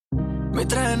Me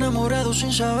trae enamorado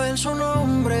sin saber su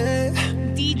nombre.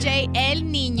 DJ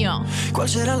El Niño. ¿Cuál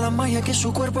será la magia que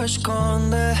su cuerpo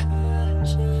esconde?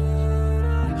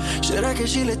 ¿Será que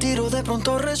si le tiro de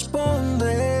pronto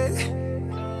responde?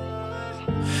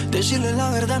 Decirle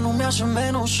la verdad no me hace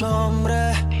menos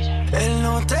hombre. El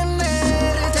no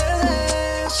tener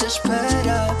te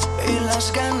desespera y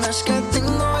las ganas que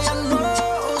tengo ya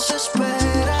no se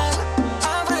esperan.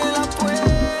 Abre la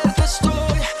puerta,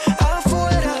 estoy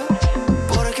afuera,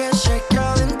 porque sé que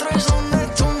adentro es donde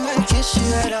tú me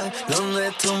quisieras,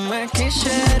 donde tú me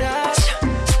quisieras.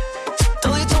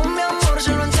 Todito mi amor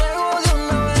se lo entrego de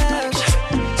una vez.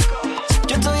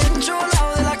 Yo estoy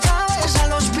enchulado de la cabeza a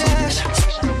los pies.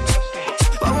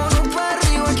 Vámonos para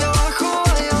arriba que abajo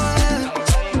va a llover.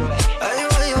 Ahí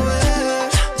va a llover.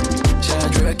 Si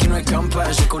llueve aquí no hay campa.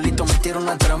 Ese colito me tira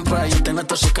una trampa. Y te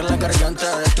meto a secar la garganta.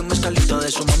 Date un mezcalito de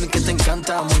eso, mami, que te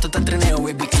encanta. Móntate al trineo,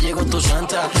 baby, que llegó tu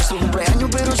santa. Es tu cumpleaños,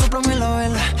 pero sóplame la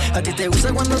vela. A ti te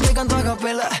gusta cuando te canto a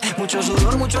capela. Mucho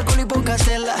sudor, mucho alcohol y poca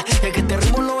tela. Es que te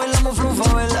ritmo lo bailamos flow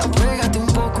favela. Pégate un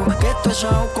poco, que esto es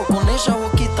ahogo. Con esa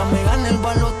boquita me gana el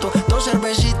baloto. 2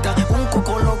 cervecitas, un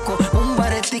coco loco, un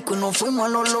baretico y nos fuimos a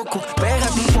lo loco.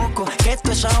 Pégate un poco, que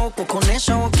esto es ahogo. Con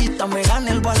esa boquita me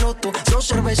gana el baloto. 2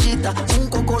 cervecitas, un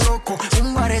coco loco,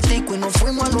 un baretico y nos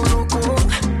fuimos a lo loco.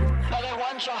 Dale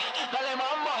guancha, dale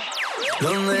mamba.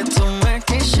 Donde tú me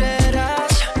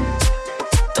quisieras.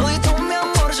 Todito mi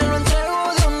amor se lo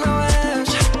entrego de una vez.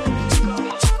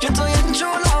 Yo estoy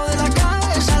enchulado de la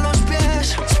cabeza a los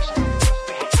pies.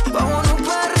 Vámonos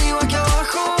para arriba que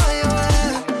abajo va a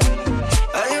llover.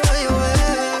 Ahí va a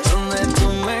llover. Donde tú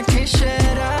me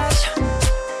quisieras.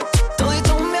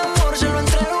 Todito mi amor se lo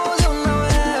entrego de una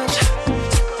vez.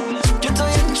 Yo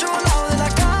estoy enchulado de la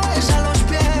cabeza a los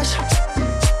pies.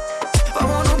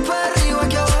 Vámonos para arriba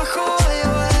que abajo va a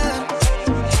llover.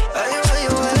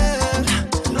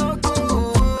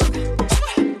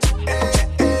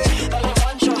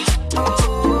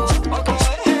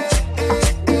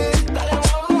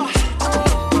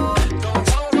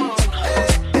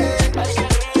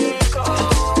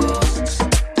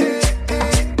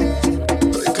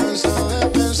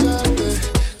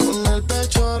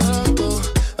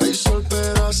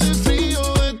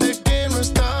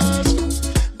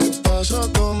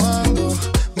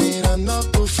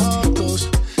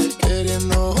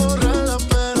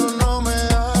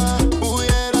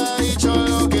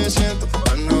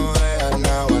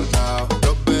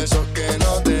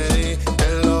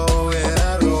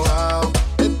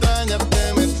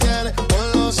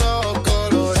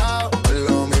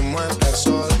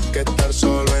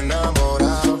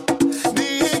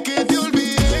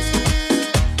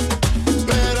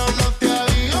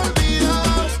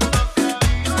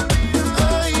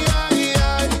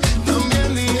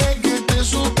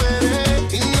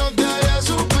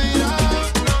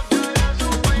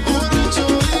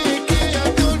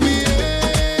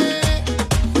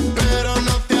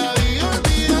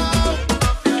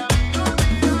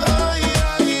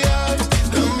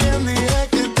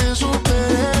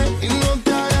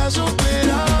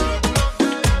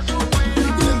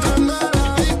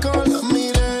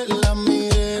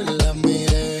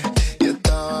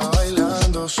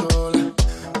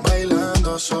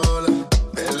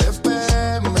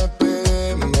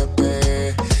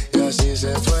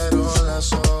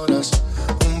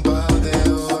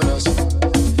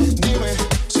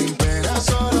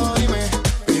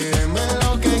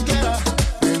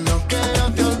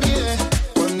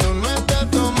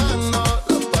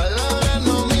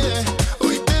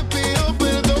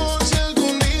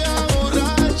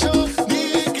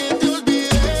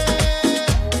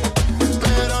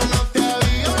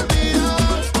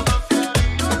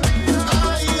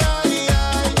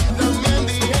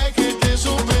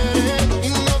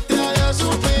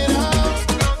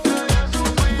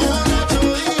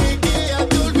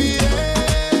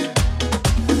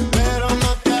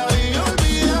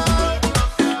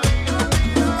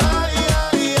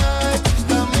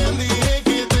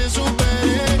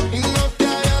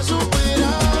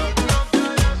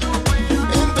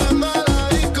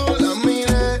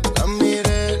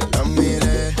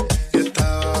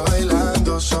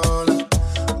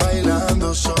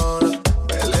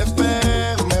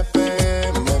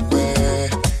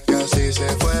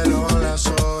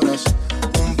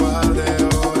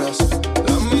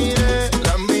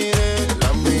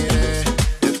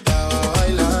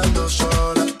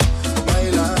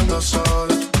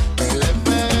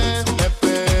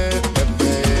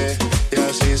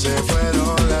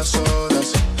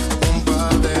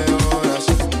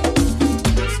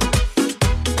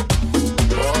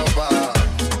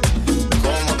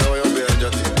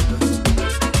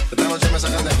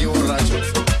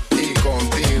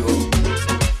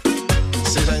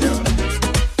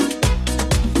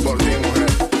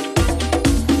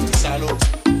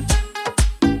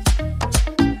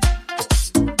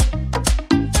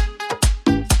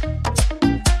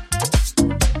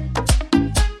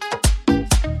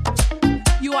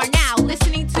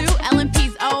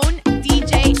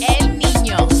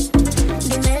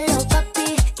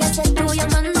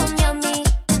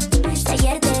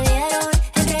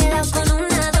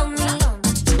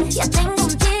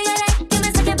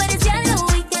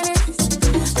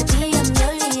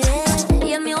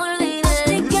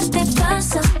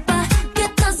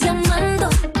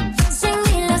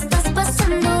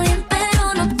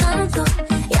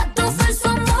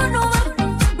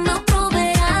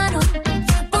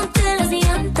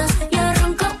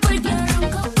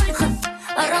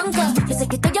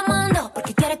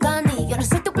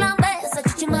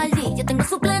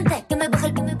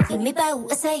 mi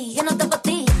PUSI, yo no te pa'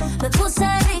 ti. Me puse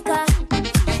rica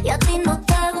y a ti no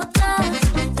te gusta.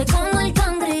 Estoy como el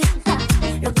cangri,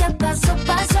 lo que pasó,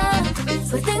 pasó.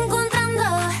 Suerte encontrando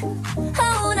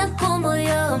a una como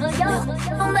yo.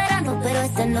 Un verano, pero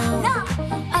este no.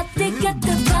 ¿A ti qué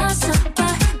te pasa?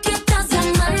 ¿Qué estás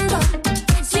llamando?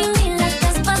 Sin mí la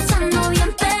estás pasando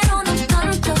bien, pero no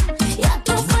tanto. Ya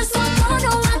tu falso amor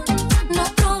no va en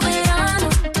otro verano.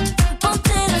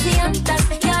 Ponte las llantas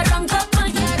y arranca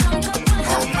pa'l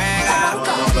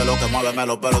Omega. Lo que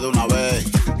muévemelo, pero de una vez.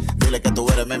 Dile que tú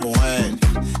eres mi mujer,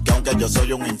 que aunque yo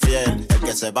soy un infiel, el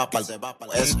que se va pa'l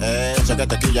es él. Sé que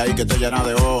te quilla y que te llena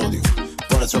de odio,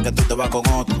 por eso es que tú te vas con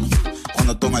otro.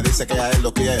 Cuando tú me dices que a él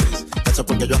lo quieres, eso es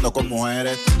porque yo ando con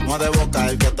mujeres. No es de boca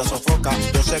el que te sofoca.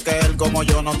 Yo sé que él como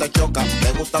yo no te choca.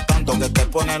 Le gusta tanto que te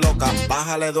pone loca.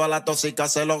 Bájale dos a la tóxica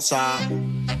celosa.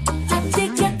 ¿A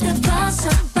ti qué te pasa?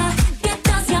 ¿Qué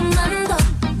estás llamando?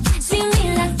 Sin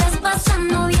mí la estás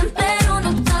pasando bien, pero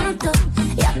no tanto.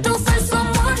 Ya tu falso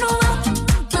amor no va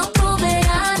en otro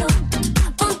verano.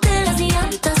 Ponte las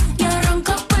llantas y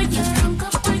arranca pa'l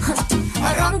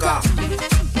arranca.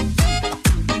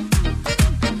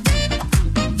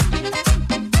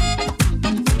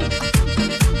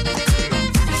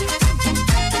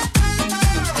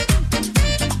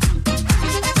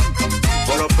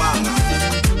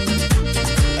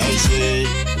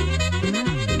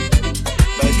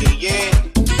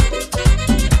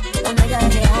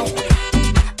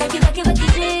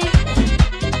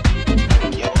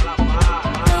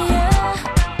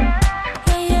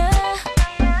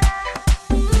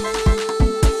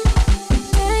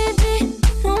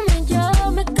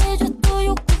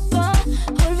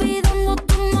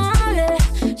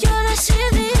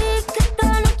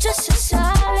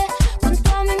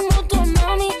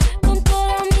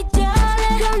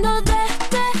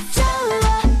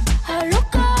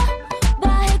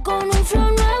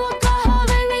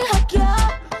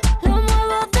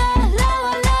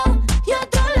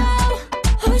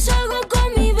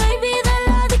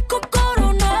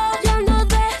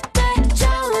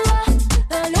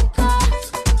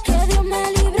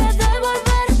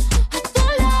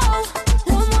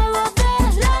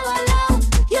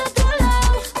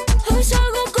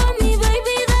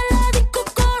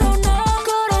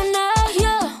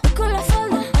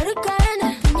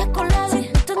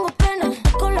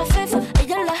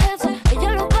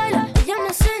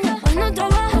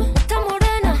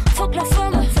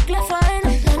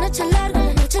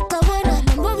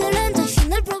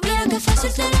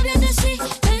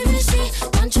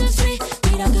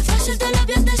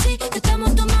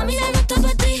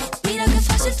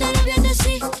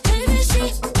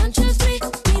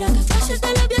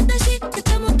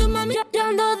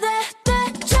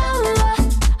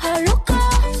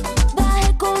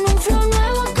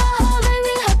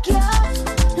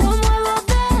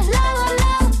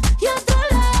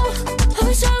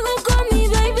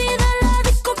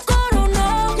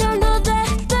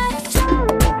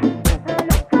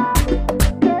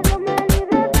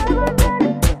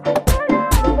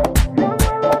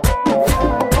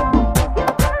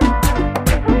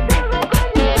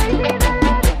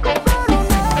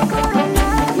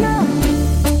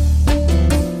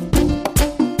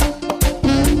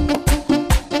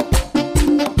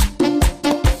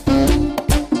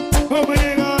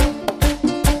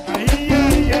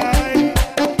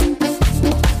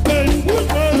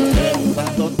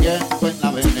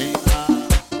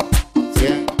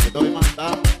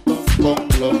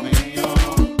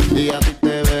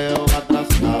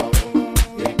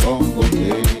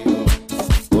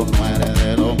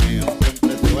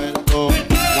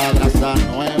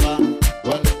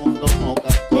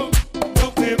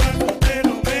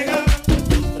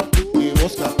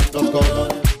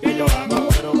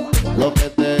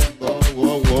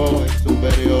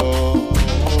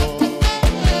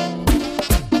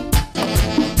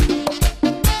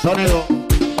 Sonido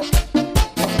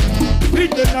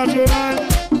internacional.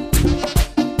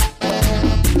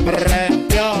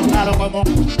 Presionado como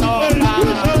toda.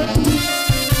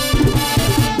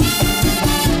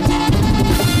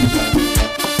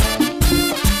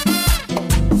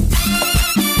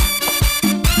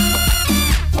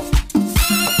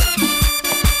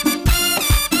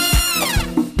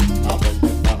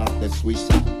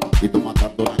 Suiza y tú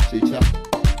matando una chicha,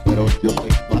 pero yo te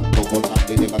impacto con la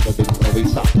lírica que te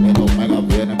improvisa. El Omega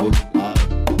viene vulgar,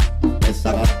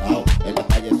 desagastado, en la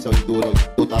calle soy duro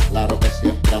y tú estás claro que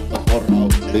siempre ando forrado.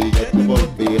 Billete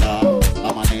por vida,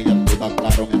 la manilla tú estás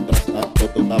claro, mientras tanto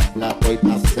tú estás flaco y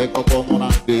estás seco como una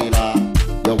anguila.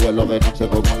 Yo vuelo de noche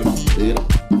como el vampiro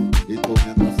y tú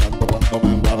mientras tanto cuando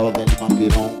me bajo del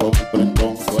maquinón con mi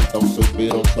prendón suelta un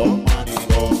suspiro. son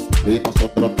manitos. Y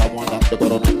nosotros estamos adelante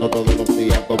coronando todos los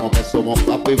días como que somos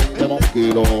papi, vendemos un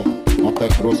kilo. No te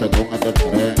cruces con este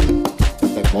tren, que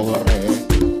te corre.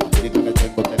 La grita que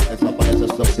tengo te desaparece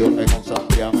socio en un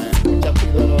santiamén. Mucha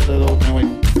pido los dedos míos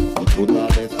y tu puta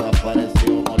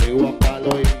desapareció. Molivo a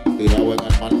palo y tirado en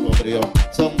el mar frío.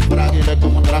 Son frágiles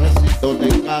como un trajecito de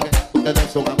encaje.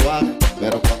 Ustedes son aguajes,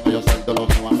 pero cuando yo salto los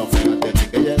míos no me tienen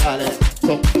que llegar.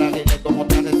 Son frágiles como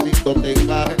trajecitos de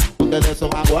encaje. Ustedes son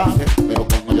aguajes, pero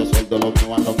cuando yo suelto los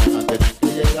míos no me tienen que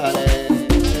llegar.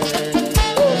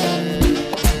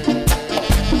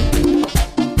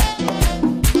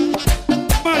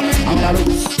 Habla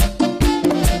luz.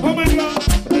 Oh my God.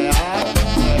 Real.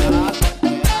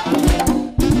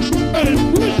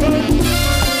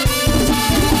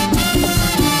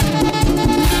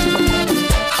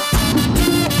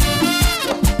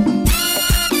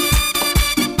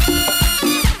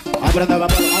 Aprende,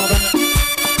 vamos.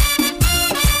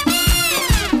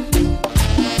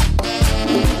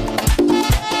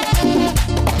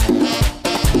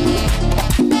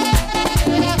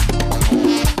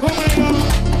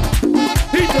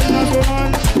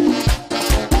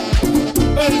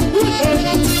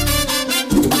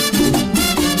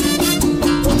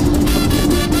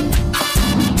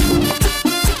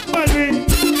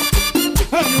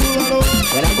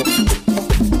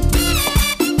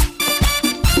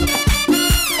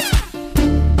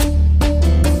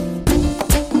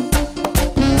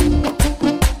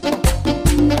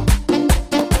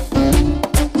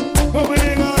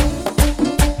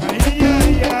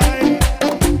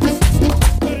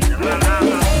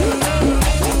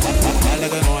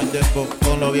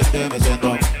 Con lo bien que me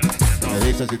siento. Me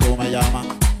dice si tú me llamas,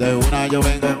 de una yo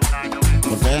vengo.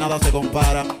 Porque nada se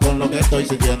compara con lo que estoy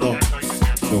sintiendo.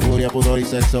 Lujuria, pudor y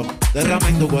sexo derrama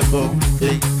en tu cuerpo.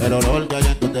 Y el olor que hay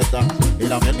en tu testa y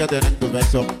la miel que tiene en tu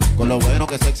beso. Con lo bueno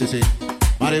que es sexy, sí.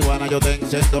 Marihuana yo te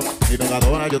enciendo, mi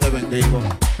pegadora yo te bendigo.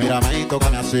 Mírame y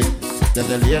tócame así,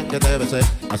 desde el día en que te besé.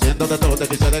 Haciéndote todo te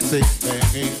quise decir.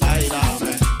 Ven y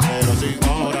bailame, pero sin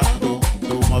hora.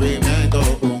 Tu movimiento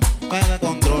me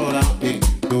descontrola. Y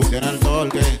tú tienes el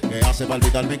torque que hace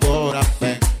palpitar mi corazón.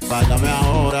 Ven, bailame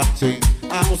ahora, sí,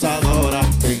 abusadora.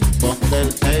 Sí, ponte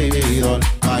el baby doll,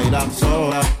 baila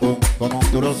sola. Como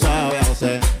tú lo sabes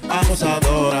hacer,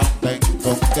 abusadora. Ven,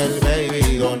 ponte el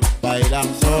baby doll, baila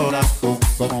sola.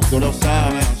 Como tú lo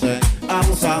sabes hacer,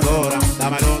 abusadora.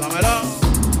 Dámelo.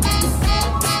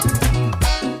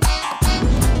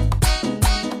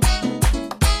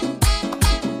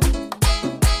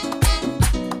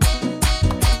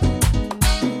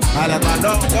 Dale atrás,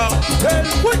 loco. El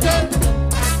Twitter.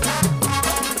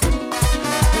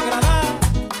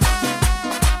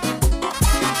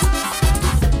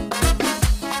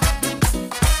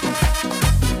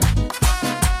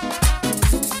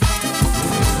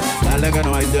 Dale que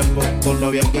no hay tiempo, con lo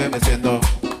bien que me siento.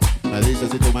 Me dice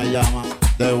si tú me llamas,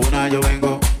 de una yo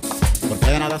vengo.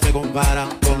 Porque nada se compara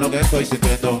con lo que estoy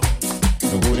sintiendo.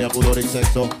 Lujuria, pudor y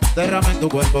sexo derrama en tu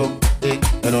cuerpo. Y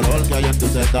el olor que hay en tu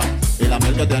seta y la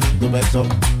miel que tiene en tu beso.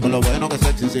 Con lo bueno que es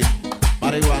sexy, sí.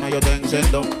 Marihuana yo te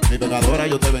enciendo, mi pegadora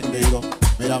yo te bendigo.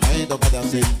 Mírame y tócate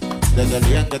así, desde el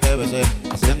día en que te besé.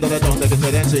 Haciéndote donde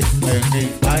quise decir. Ven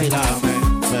y bailame,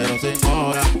 pero sin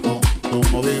hora. Tu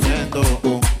movimiento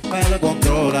me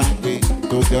descontrola. Y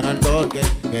tú tienes el torque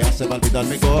que hace palpitar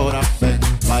mi corazón. Ven,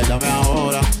 bailame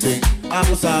ahora, sí,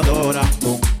 abusadora.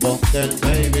 Ponte el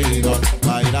baby doll,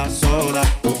 baila sola.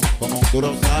 Como tú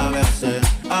lo sabes hacer,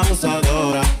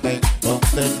 abusadora. Ven,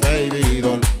 ponte el baby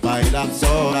doll, baila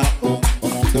sola.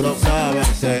 Como tú lo sabes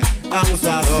hacer,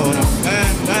 abusadora.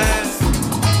 Ven.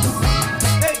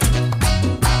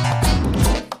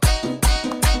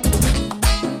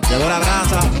 Llegó la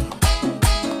grasa.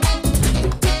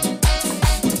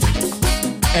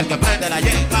 El que prende la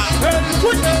yenga. El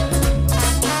Twitter.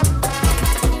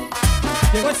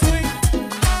 Llegó el swing.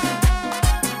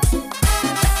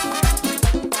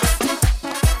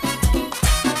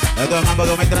 Esto es Mambo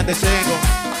 2035.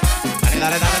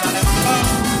 Dale, Mambo.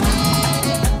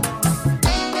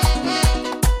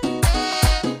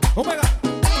 Omega.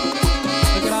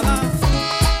 El Granada.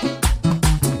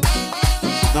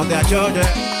 No te achoches,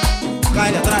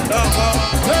 cae atrás, loco.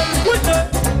 El Twitter.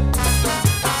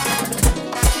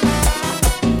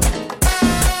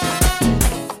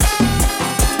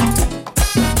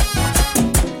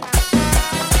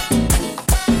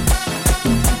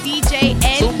 DJ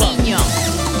El Niño.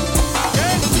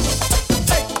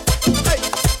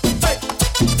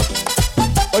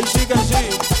 Hoy sí que sí.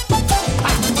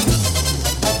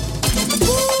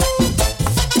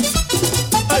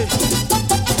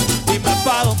 Dime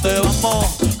pa' dónde vamos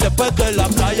después de la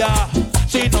playa.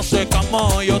 Si no secamos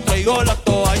traigo la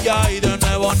toalla y de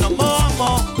nuevo nos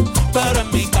mojamos. Pero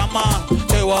en mi cama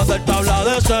te voy a hacer tabla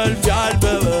de selfie al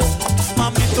bebé.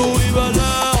 Mami, tú vives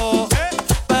lejos,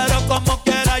 pero como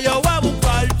quiera yo voy a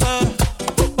buscarte.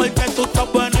 Porque tú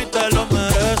estás buena y te lo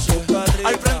mereces.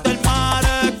 Al frente del mar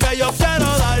es que yo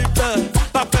quiero darte,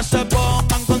 pa' que se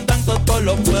pongan contentos todos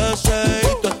los peces.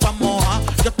 Y tú estás moja,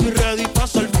 yo estoy ready pa'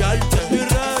 selfiearte.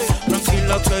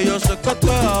 Tranquila que yo sé que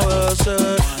te a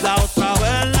veces. La otra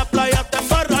vez en la playa te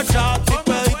emborrachaste y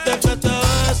pediste que te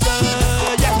bese.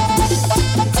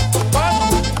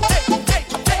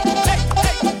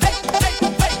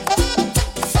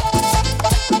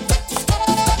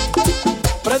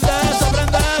 Prende eso,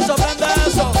 prende eso, prende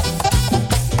eso.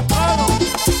 Vamos.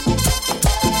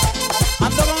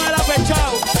 Ando con el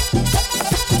apechao.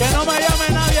 Que no me llame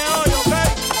nadie hoy, ¿ok?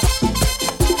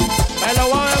 Me lo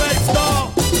voy a beber todo.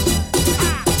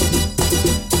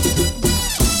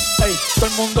 Ey, todo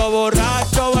el mundo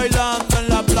borracho bailando en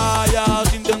la playa,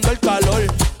 sintiendo el calor,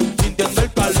 sintiendo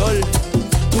el calor.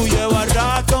 Tú llevas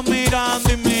rato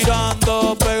mirando y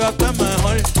mirando, pégate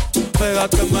mejor,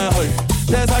 pégate mejor.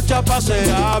 De esas chapas se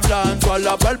hablan, toda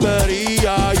la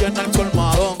barbería y en el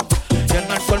colmadón, y en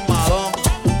el colmadón.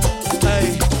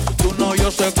 Ey, tú no,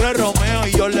 yo sé que es Romeo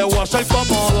y yo le voy a hacer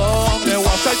comodón, le voy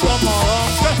a hacer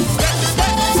comodón.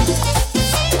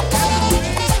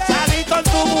 Salí con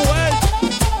tu mujer.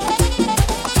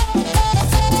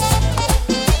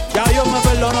 Ya Dios me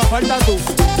perdonó, falta tú.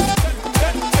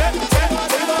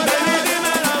 Baby,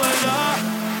 dime la verdad.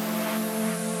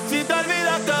 Si te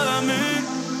olvidaste de mí,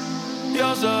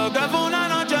 yo sé que fue una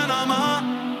noche nada más,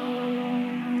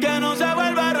 que no se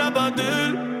vuelve a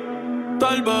repetir.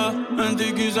 Tal vez en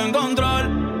ti quise encontrar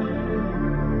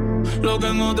lo que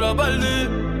en otra perdí.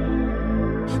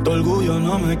 Tu orgullo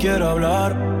no me quiere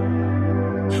hablar,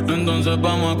 entonces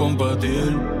vamos a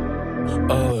competir.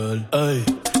 A ver, ey,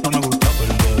 no me gusta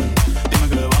perder. Dime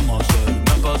qué vamos a hacer.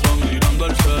 Me paso mirando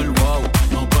el cel, wow,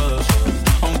 no puede ser.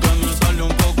 Aunque me sale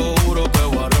un poco duro, te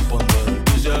voy a responder.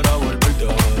 Quisiera volverte a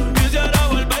ver. Quisiera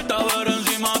volverte a ver.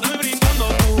 Encima estoy brincando,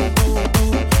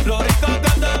 lo rica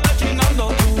que te ves chingando,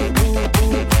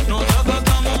 no sé qué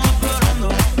estamos esperando.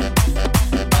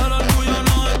 El orgullo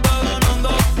nos está ganando.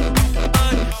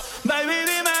 Ay, baby,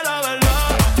 dime la verdad.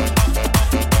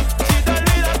 Si te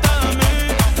olvidaste de mí,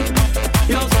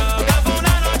 yo sé que fue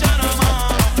una noche nada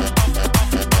más,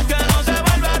 que no se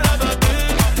vuelve a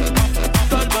repetir.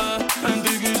 Tal vez en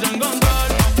ti quise encontrar,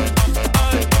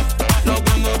 ay, lo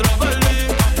que en otra perdí.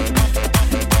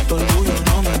 Tu orgullo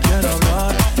no me quiere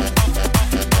hablar,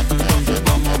 entonces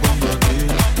vamos a competir.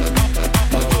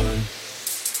 A ver,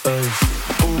 ey,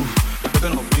 desde que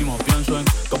nos vimos pienso en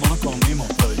cómo nos comimos,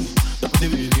 ey. Después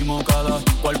dividimos cada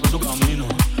cual por su camino.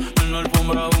 En la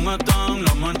alfombra aún están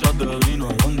las manchas de vino.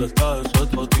 ¿Dónde está ese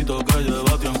totito que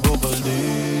lleva tiempo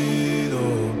perdido?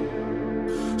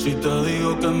 Si te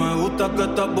digo que me gusta, que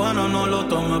estás buena, no lo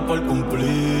tomes por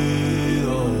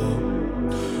cumplido.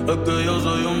 Es que yo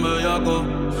soy un bellaco,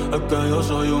 es que yo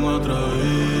soy un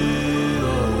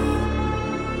atrevido.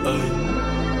 Ey.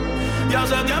 Y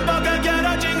hace tiempo que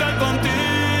quiero chingar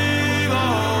contigo.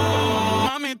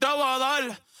 Mami, te voy a dar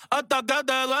hasta que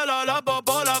te duela la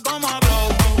popola como a glow.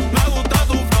 Me gusta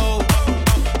tu flow,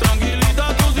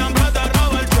 tranquilita, tú siempre te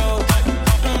roba el show.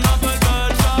 Una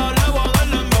perversa, le voy a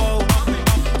darle en go.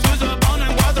 Si se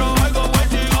ponen cuatro, algo way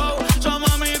to go. So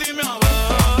mami, dime a ver,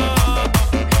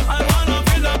 I wanna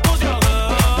feel the pussy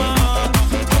again.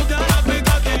 Tú tienes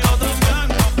picante y yo también.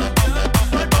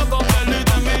 Por poco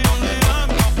perdiste en mi un DM.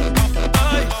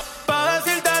 Ay, pa'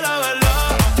 decirte la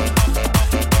verdad,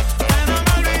 que no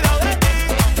me he olvidado de ti.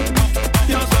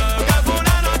 Yo sé que fue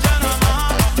una noche nada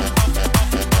más,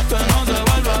 que no se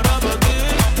vuelve a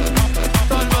repetir.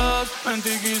 Tal vez en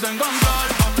ti quise encontrar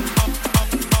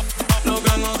lo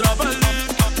que en otra perdí.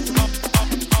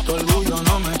 Tu orgullo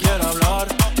no me quiere hablar,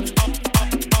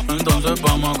 entonces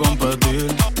vamos a competir.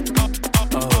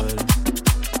 A ver.